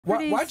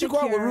Why'd you go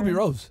out with Ruby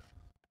Rose?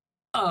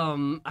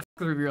 I fuck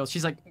with Ruby Rose.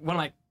 She's like one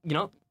of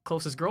my,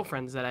 closest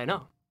girlfriends that I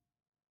know.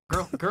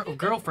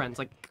 Girlfriends,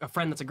 like a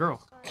friend that's a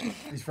girl.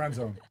 He's friend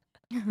zone.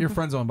 You're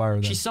friend zoned by her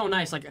then. She's so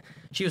nice. Like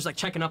she was like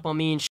checking up on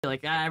me and she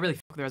like I really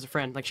fuck with her as a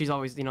friend. Like she's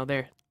always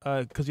there.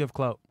 Cause you have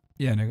clout.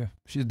 Yeah, nigga.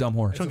 She's a dumb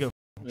whore. She don't give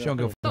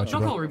a fuck.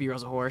 Don't call Ruby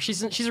Rose a whore.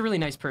 She's a really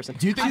nice person.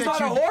 Do you think she's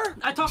not a whore?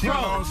 I talked to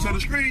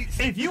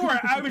her. If you were an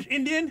average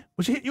Indian,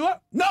 would she hit you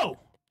up? No.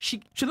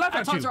 She laughed at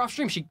you. I talked to her off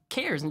stream. She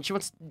cares and she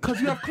wants.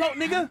 Cause you have clout,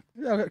 nigga.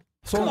 Yeah,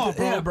 so come on,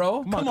 bro. Yeah,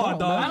 bro. Come on,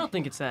 dog. I don't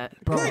think it's that.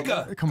 bro,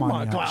 nigga. Come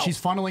on.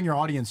 She's funneling your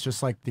audience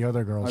just like the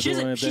other girls.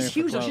 She's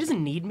huge though. She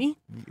doesn't need me.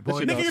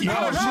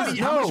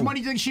 How much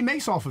money do you think she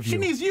makes off of you? She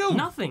needs you.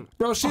 Nothing.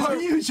 Bro,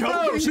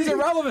 she's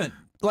irrelevant.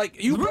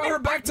 Like you brought her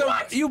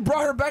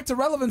back to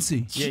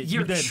relevancy. Yeah,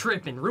 you're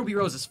tripping. Ruby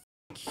Rose is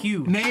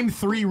huge. Name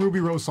 3 Ruby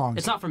Rose songs.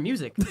 It's not from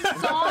music.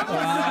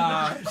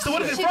 So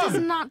what is it she from?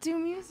 does not do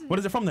music. What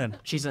is it from then?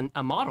 She's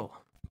a model.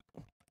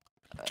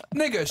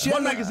 Nigga, she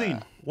one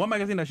magazine. One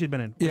magazine that she's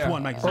been in. Yeah.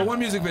 One magazine. Or one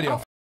music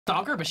video.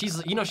 Stalker, but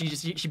she's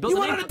she built. You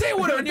went on a date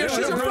with her. And she's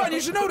a friend.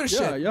 You should know this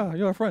shit. Yeah,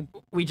 you're a friend.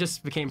 We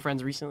just became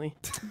friends recently.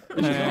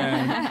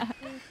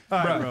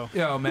 Bro.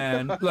 Yo,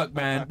 man. Look,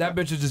 man. That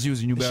bitch is just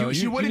using you, bro.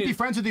 She wouldn't be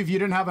friends with you if you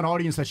didn't have an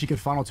audience that she could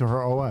funnel to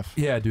her OF.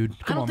 Yeah, dude.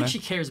 I don't think she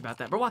cares about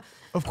that, bro. Why?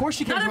 Of course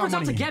she cares Not about everyone's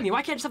out money. to get me.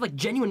 Why can't I just have like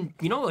genuine,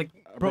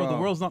 Bro, the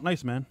world's not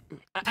nice, man.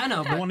 I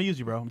know. They want to use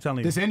you, bro. I'm telling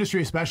you. This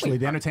industry especially,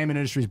 the entertainment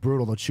industry is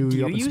brutal. They'll chew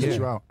you up and spit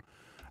you out.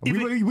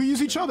 We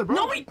use each other, bro.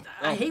 No,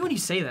 I hate when you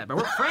say that, but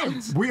we're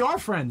friends. We are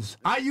friends.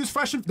 I use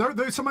Fresh.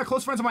 They're some of my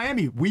close friends in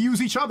Miami. We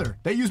use each other.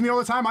 They use me all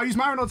the time. I use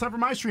Myron all the time for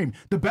my stream.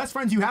 The best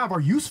friends you have are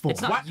useful.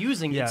 It's not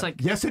using. It's like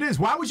yes, it is.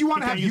 Why would you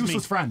want to have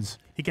useless friends?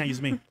 He can't use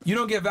me. You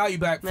don't get value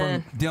back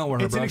from dealing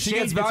with her, It's bro. an She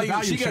gets exchange. It's a value.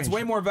 value She gets exchange.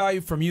 way more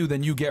value from you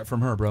than you get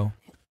from her, bro.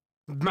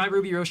 my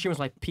Ruby Rose stream was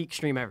my peak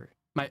stream ever.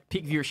 My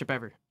peak viewership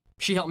ever.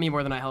 She helped me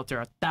more than I helped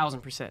her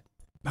 1,000%.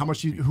 How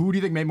much? Who do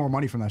you think made more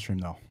money from that stream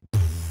though?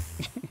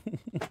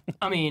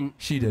 I mean,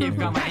 she did. You've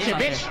got my name out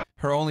there.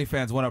 Her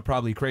OnlyFans went up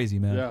probably crazy,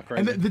 man. Yeah,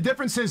 crazy. And the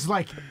difference is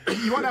like,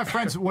 you want to have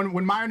friends.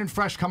 When Myron and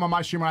Fresh come on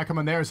my stream, when I come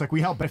on theirs, like we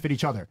help benefit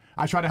each other.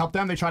 I try to help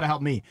them, they try to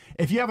help me.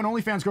 If you have an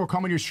OnlyFans girl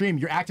come on your stream,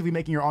 you're actively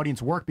making your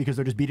audience work because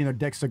they're just beating their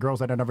dicks to girls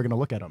that are never going to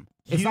look at them.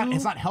 It's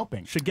not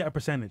helping. Should get a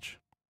percentage.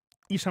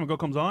 Each time a girl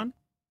comes on,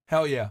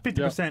 hell yeah,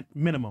 50%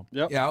 minimum.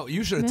 Yep. Yeah,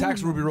 you should have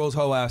taxed Ruby Rose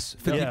whole ass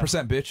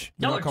 50%, bitch.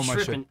 You Y'all don't are come on my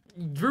tripping.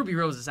 Ruby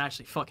Rose is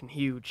actually fucking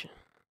huge.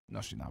 No,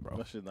 she's not, bro.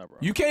 No, she's not, bro.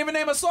 You can't even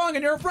name a song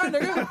and you're a friend,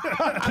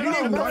 nigga. Can you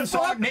name one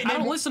song? I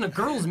don't listen to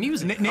girls'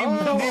 music. Name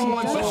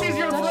one song. She's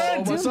your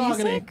friend.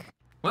 Music.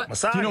 What?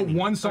 Do you know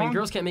one I song? mean,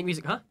 girls can't make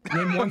music, huh?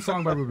 Name one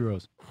song by Ruby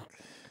Rose.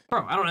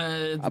 Bro, I don't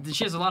know.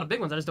 She has a lot of big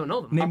ones. I just don't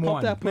know them. Name Pop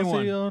one. that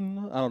pussy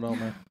on. I don't know,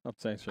 man. I'm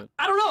saying shit.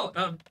 I don't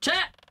know.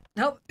 Chat.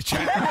 Help.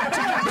 Chat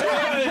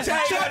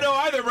don't know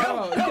either,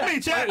 bro. Help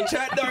me, chat.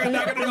 Chat not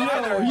gonna know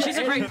either. She's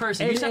a great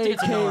person. You just have to get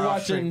to know her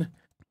off stream. watching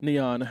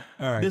Neon.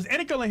 All right. Does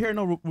any girl in here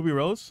know Ruby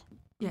Rose?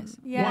 Yes.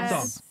 One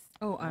song.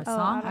 Oh, a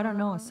song? I don't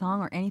know a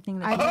song or anything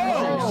that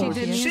Oh, she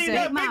did. she music.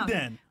 that big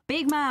then.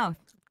 Big Mouth.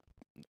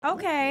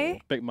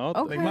 Okay. Big mouth.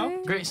 Okay. Big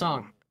mouth. Great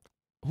song.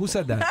 Who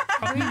said that?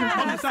 On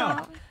the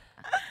sound.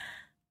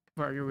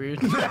 Bro, you're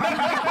weird.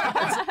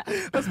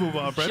 Let's move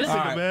on, friend. Shit.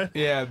 Let's take it, man.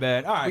 Yeah,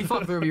 man. All right. We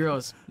fucked Ruby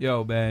Rose.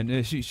 Yo,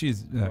 man.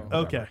 She's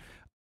Okay.